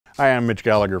Hi, I'm Mitch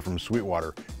Gallagher from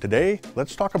Sweetwater. Today,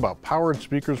 let's talk about powered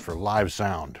speakers for live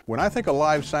sound. When I think of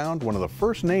live sound, one of the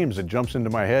first names that jumps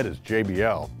into my head is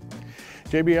JBL.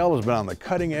 JBL has been on the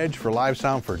cutting edge for live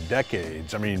sound for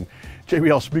decades. I mean,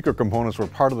 JBL speaker components were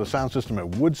part of the sound system at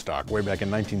Woodstock way back in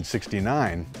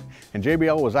 1969, and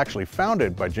JBL was actually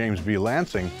founded by James B.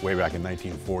 Lansing way back in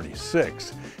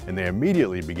 1946, and they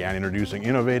immediately began introducing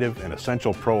innovative and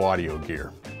essential pro audio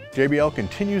gear. JBL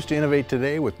continues to innovate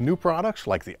today with new products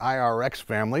like the IRX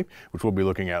family, which we'll be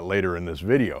looking at later in this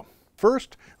video.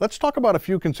 First, let's talk about a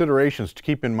few considerations to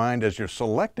keep in mind as you're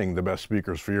selecting the best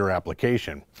speakers for your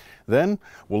application. Then,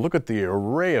 we'll look at the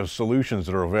array of solutions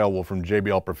that are available from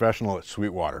JBL Professional at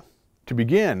Sweetwater. To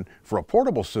begin, for a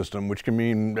portable system, which can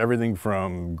mean everything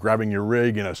from grabbing your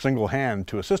rig in a single hand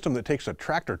to a system that takes a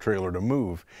tractor trailer to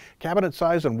move, cabinet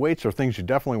size and weights are things you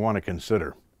definitely want to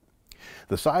consider.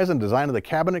 The size and design of the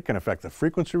cabinet can affect the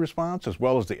frequency response as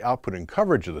well as the output and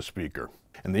coverage of the speaker.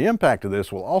 And the impact of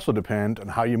this will also depend on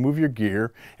how you move your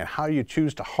gear and how you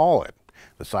choose to haul it,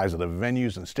 the size of the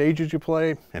venues and stages you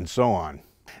play, and so on.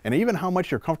 And even how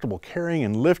much you're comfortable carrying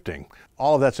and lifting.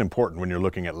 All of that's important when you're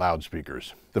looking at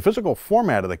loudspeakers. The physical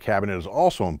format of the cabinet is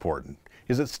also important.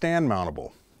 Is it stand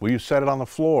mountable? Will you set it on the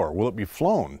floor? Will it be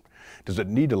flown? Does it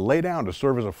need to lay down to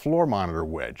serve as a floor monitor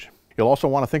wedge? You'll also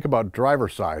want to think about driver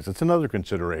size. It's another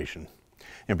consideration.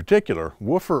 In particular,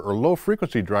 woofer or low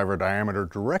frequency driver diameter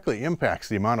directly impacts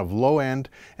the amount of low end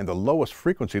and the lowest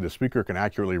frequency the speaker can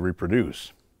accurately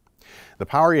reproduce. The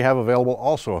power you have available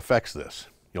also affects this.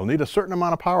 You'll need a certain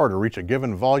amount of power to reach a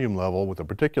given volume level with a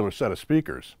particular set of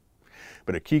speakers.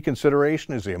 But a key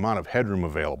consideration is the amount of headroom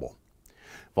available.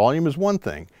 Volume is one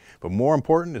thing, but more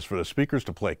important is for the speakers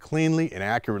to play cleanly and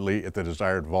accurately at the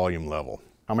desired volume level.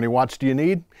 How many watts do you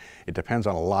need? It depends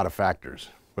on a lot of factors.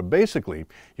 But basically,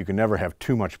 you can never have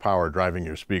too much power driving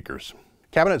your speakers.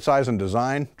 Cabinet size and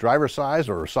design, driver size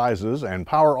or sizes, and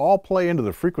power all play into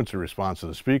the frequency response of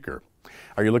the speaker.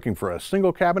 Are you looking for a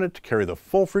single cabinet to carry the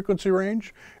full frequency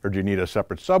range, or do you need a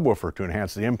separate subwoofer to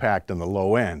enhance the impact in the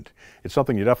low end? It's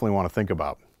something you definitely want to think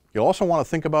about. You'll also want to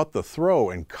think about the throw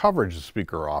and coverage the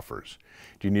speaker offers.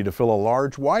 Do you need to fill a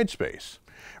large, wide space?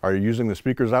 Are you using the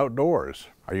speakers outdoors?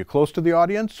 Are you close to the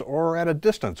audience or at a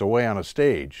distance away on a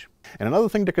stage? And another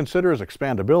thing to consider is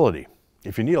expandability.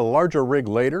 If you need a larger rig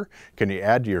later, can you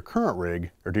add to your current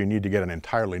rig, or do you need to get an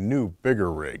entirely new,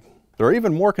 bigger rig? There are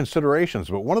even more considerations,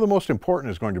 but one of the most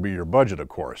important is going to be your budget, of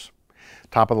course.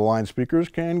 Top-of-the-line speakers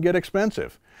can get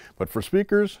expensive, but for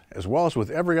speakers, as well as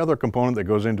with every other component that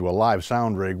goes into a live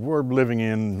sound rig, we're living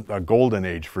in a golden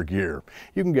age for gear.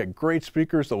 You can get great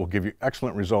speakers that will give you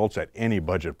excellent results at any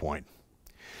budget point.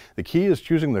 The key is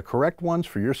choosing the correct ones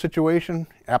for your situation,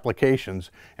 applications,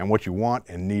 and what you want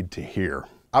and need to hear.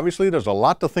 Obviously, there's a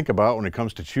lot to think about when it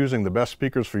comes to choosing the best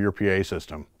speakers for your PA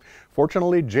system.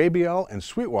 Fortunately, JBL and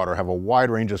Sweetwater have a wide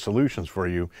range of solutions for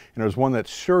you, and there's one that's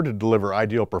sure to deliver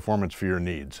ideal performance for your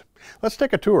needs. Let's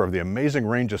take a tour of the amazing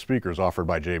range of speakers offered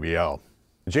by JBL.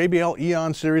 The JBL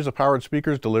EON series of powered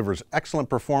speakers delivers excellent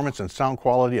performance and sound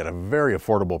quality at a very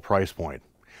affordable price point.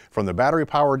 From the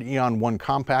battery-powered EON One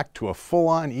Compact to a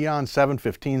full-on EON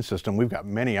 715 system, we've got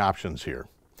many options here.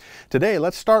 Today,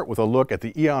 let's start with a look at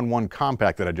the EON One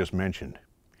Compact that I just mentioned.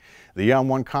 The EON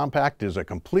One Compact is a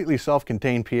completely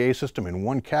self-contained PA system in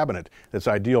one cabinet that's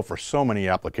ideal for so many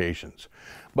applications.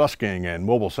 Busking and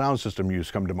mobile sound system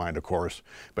use come to mind, of course,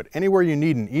 but anywhere you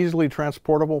need an easily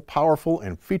transportable, powerful,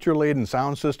 and feature-laden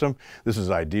sound system, this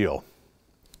is ideal.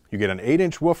 You get an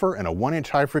 8-inch woofer and a 1-inch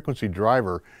high-frequency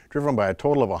driver driven by a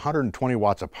total of 120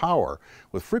 watts of power,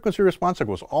 with frequency response that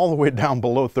goes all the way down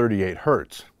below 38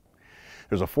 Hertz.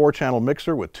 There's a 4-channel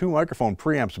mixer with 2 microphone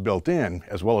preamps built in,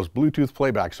 as well as Bluetooth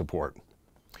playback support.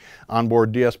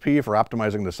 Onboard DSP for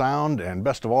optimizing the sound, and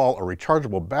best of all, a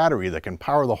rechargeable battery that can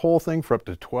power the whole thing for up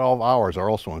to 12 hours are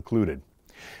also included.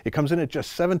 It comes in at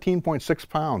just 17.6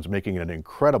 pounds, making it an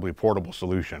incredibly portable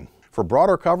solution. For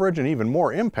broader coverage and even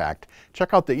more impact,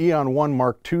 check out the EON One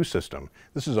MK2 system.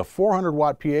 This is a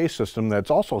 400-watt PA system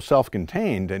that's also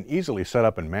self-contained and easily set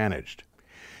up and managed.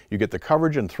 You get the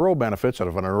coverage and throw benefits out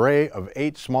of an array of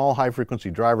 8 small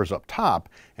high-frequency drivers up top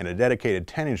and a dedicated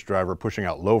 10-inch driver pushing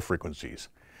out low frequencies.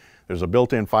 There's a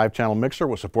built-in 5-channel mixer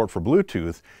with support for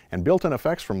Bluetooth and built-in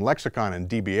effects from Lexicon and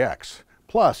DBX.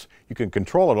 Plus, you can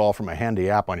control it all from a handy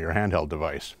app on your handheld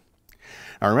device.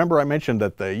 Now remember I mentioned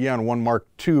that the EON One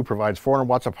MK2 provides 400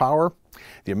 watts of power?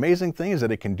 The amazing thing is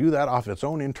that it can do that off its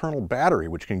own internal battery,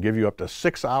 which can give you up to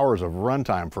 6 hours of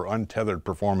runtime for untethered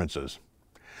performances.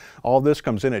 All of this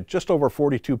comes in at just over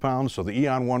 42 pounds, so the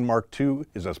EON One MK2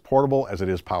 is as portable as it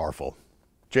is powerful.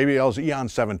 JBL's EON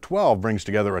 712 brings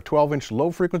together a 12-inch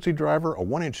low-frequency driver, a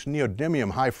 1-inch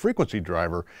neodymium high-frequency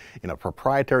driver in a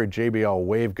proprietary JBL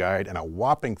waveguide, and a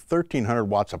whopping 1,300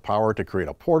 watts of power to create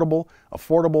a portable,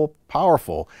 affordable,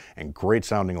 powerful, and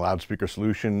great-sounding loudspeaker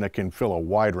solution that can fill a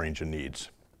wide range of needs.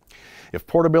 If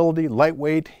portability,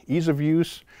 lightweight, ease of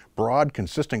use, broad,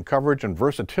 consistent coverage, and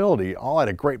versatility all at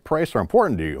a great price are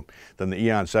important to you, then the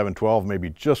EON 712 may be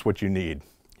just what you need.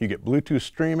 You get Bluetooth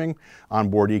streaming,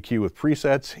 onboard EQ with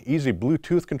presets, easy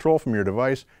Bluetooth control from your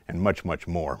device, and much, much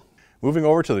more. Moving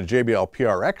over to the JBL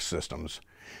PRX systems.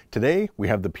 Today, we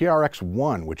have the PRX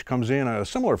One, which comes in a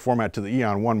similar format to the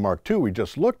EON One MK2 we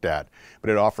just looked at,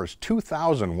 but it offers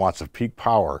 2,000 watts of peak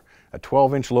power, a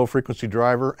 12-inch low-frequency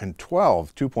driver, and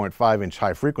 12 2.5-inch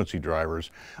high-frequency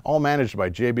drivers, all managed by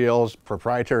JBL's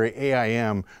proprietary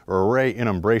AIM, or Array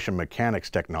Inumbration Mechanics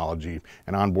technology,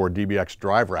 and onboard DBX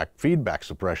drive rack feedback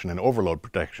suppression and overload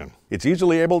protection. It's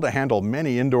easily able to handle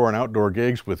many indoor and outdoor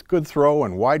gigs with good throw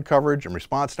and wide coverage and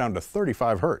response down to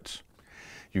 35 Hertz.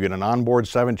 You get an onboard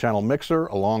 7-channel mixer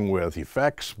along with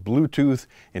effects, Bluetooth,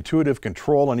 intuitive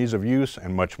control and ease of use,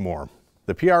 and much more.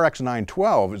 The PRX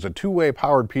 912 is a two-way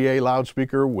powered PA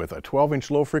loudspeaker with a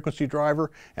 12-inch low-frequency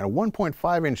driver and a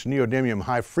 1.5-inch neodymium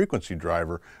high-frequency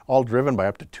driver, all driven by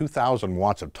up to 2,000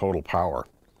 watts of total power.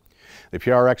 The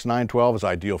PRX 912 is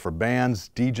ideal for bands,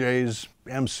 DJs,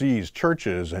 MCs,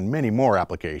 churches, and many more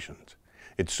applications.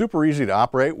 It's super easy to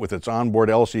operate with its onboard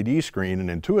LCD screen and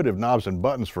intuitive knobs and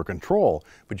buttons for control,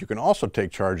 but you can also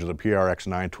take charge of the PRX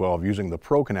 912 using the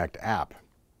ProConnect app.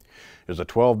 There's a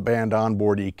 12-band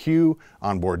onboard EQ,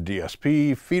 onboard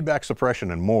DSP, feedback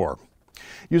suppression, and more.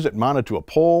 Use it mounted to a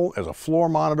pole, as a floor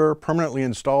monitor, permanently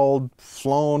installed,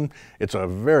 flown. It's a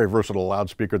very versatile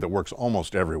loudspeaker that works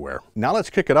almost everywhere. Now let's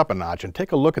kick it up a notch and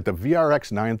take a look at the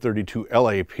VRX 932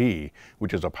 LAP,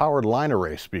 which is a powered line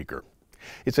array speaker.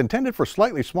 It's intended for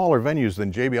slightly smaller venues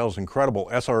than JBL's incredible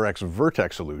SRX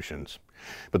Vertex solutions.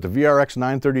 But the VRX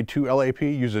 932 LAP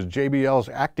uses JBL's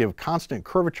active constant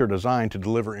curvature design to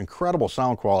deliver incredible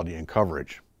sound quality and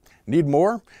coverage. Need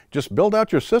more? Just build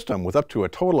out your system with up to a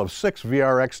total of 6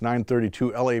 VRX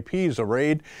 932 LAPs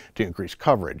arrayed to increase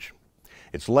coverage.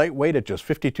 It's lightweight at just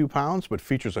 52 pounds, but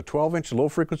features a 12-inch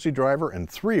low-frequency driver and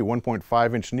 3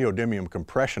 1.5-inch neodymium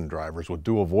compression drivers with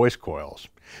dual voice coils.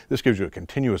 This gives you a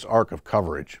continuous arc of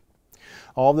coverage.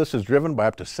 All of this is driven by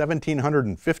up to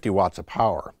 1,750 watts of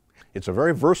power. It's a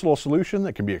very versatile solution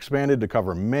that can be expanded to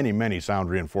cover many, many sound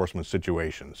reinforcement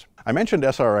situations. I mentioned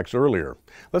SRX earlier.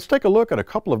 Let's take a look at a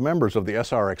couple of members of the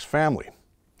SRX family.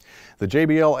 The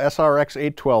JBL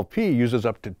SRX 812P uses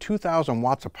up to 2,000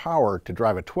 watts of power to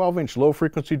drive a 12-inch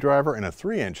low-frequency driver and a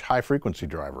 3-inch high-frequency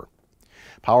driver.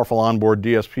 Powerful onboard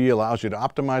DSP allows you to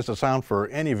optimize the sound for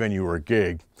any venue or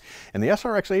gig. And the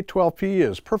SRX 812P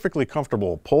is perfectly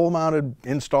comfortable pole-mounted,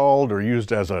 installed, or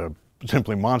used as a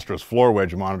simply monstrous floor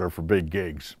wedge monitor for big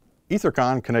gigs.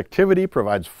 Ethercon connectivity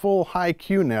provides full high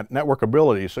QNet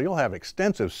networkability, so you'll have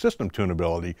extensive system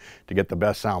tunability to get the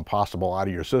best sound possible out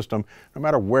of your system, no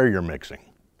matter where you're mixing.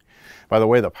 By the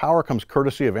way, the power comes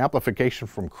courtesy of amplification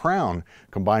from Crown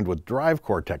combined with drive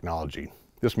core technology.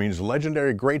 This means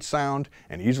legendary great sound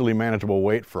and easily manageable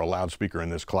weight for a loudspeaker in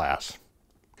this class.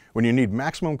 When you need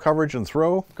maximum coverage and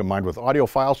throw, combined with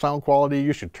audiophile sound quality,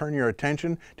 you should turn your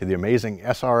attention to the amazing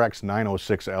SRX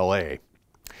 906 LA.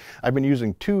 I've been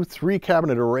using 2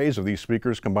 3-cabinet arrays of these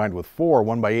speakers combined with 4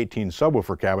 1x18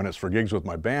 subwoofer cabinets for gigs with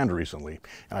my band recently,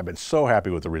 and I've been so happy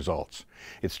with the results.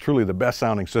 It's truly the best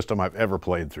sounding system I've ever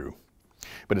played through.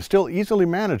 But it's still easily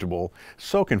manageable,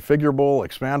 so configurable,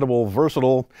 expandable,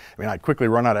 versatile. I mean, I'd quickly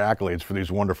run out of accolades for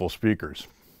these wonderful speakers.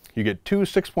 You get 2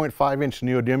 6.5-inch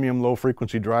neodymium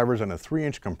low-frequency drivers and a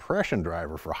 3-inch compression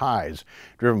driver for highs,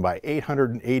 driven by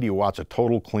 880 watts of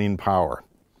total clean power.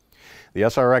 The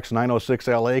SRX 906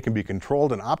 LA can be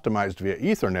controlled and optimized via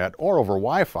Ethernet or over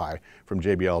Wi-Fi from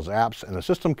JBL's apps, and the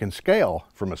system can scale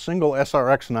from a single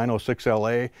SRX 906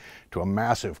 LA to a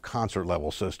massive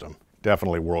concert-level system.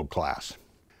 Definitely world-class.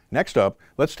 Next up,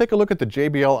 let's take a look at the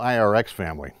JBL IRX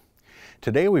family.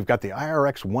 Today we've got the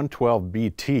IRX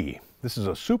 112BT. This is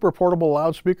a super portable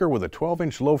loudspeaker with a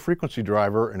 12-inch low-frequency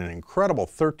driver and an incredible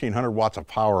 1,300 watts of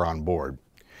power on board.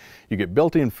 You get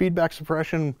built-in feedback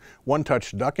suppression,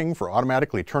 one-touch ducking for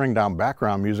automatically turning down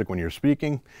background music when you're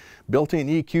speaking, built-in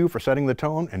EQ for setting the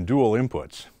tone, and dual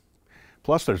inputs.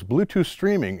 Plus there's Bluetooth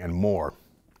streaming and more.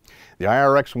 The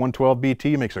IRX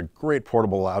 112BT makes a great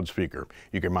portable loudspeaker.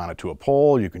 You can mount it to a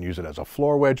pole, you can use it as a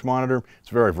floor wedge monitor. It's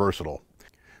very versatile.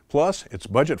 Plus, it's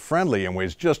budget-friendly and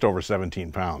weighs just over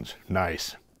 17 pounds.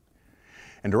 Nice.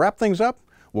 And to wrap things up,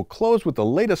 we'll close with the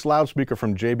latest loudspeaker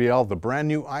from JBL, the brand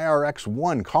new IRX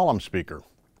One column speaker.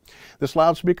 This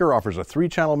loudspeaker offers a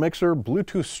 3-channel mixer,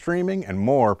 Bluetooth streaming, and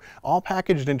more, all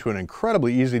packaged into an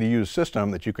incredibly easy-to-use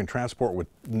system that you can transport with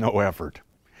no effort.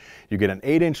 You get an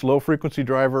 8-inch low-frequency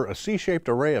driver, a C-shaped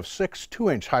array of 6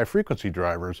 2-inch high-frequency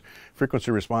drivers,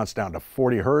 frequency response down to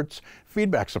 40 Hertz,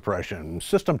 feedback suppression,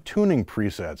 system tuning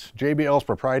presets, JBL's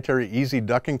proprietary easy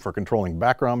ducking for controlling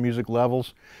background music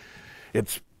levels.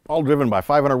 It's all driven by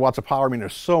 500 watts of power. I mean,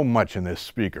 there's so much in this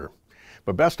speaker.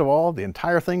 But best of all, the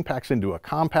entire thing packs into a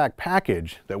compact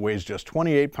package that weighs just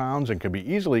 28 pounds and can be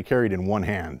easily carried in one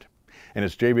hand. And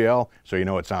it's JBL, so you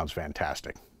know it sounds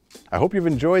fantastic. I hope you've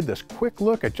enjoyed this quick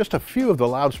look at just a few of the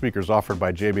loudspeakers offered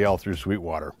by JBL through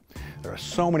Sweetwater. There are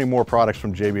so many more products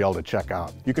from JBL to check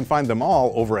out. You can find them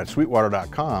all over at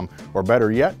sweetwater.com, or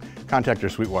better yet, contact your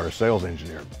Sweetwater sales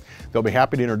engineer. They'll be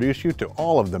happy to introduce you to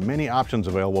all of the many options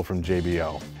available from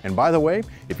JBL. And by the way,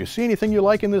 if you see anything you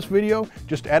like in this video,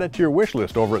 just add it to your wish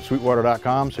list over at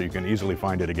sweetwater.com so you can easily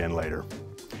find it again later.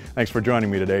 Thanks for joining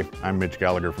me today. I'm Mitch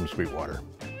Gallagher from Sweetwater.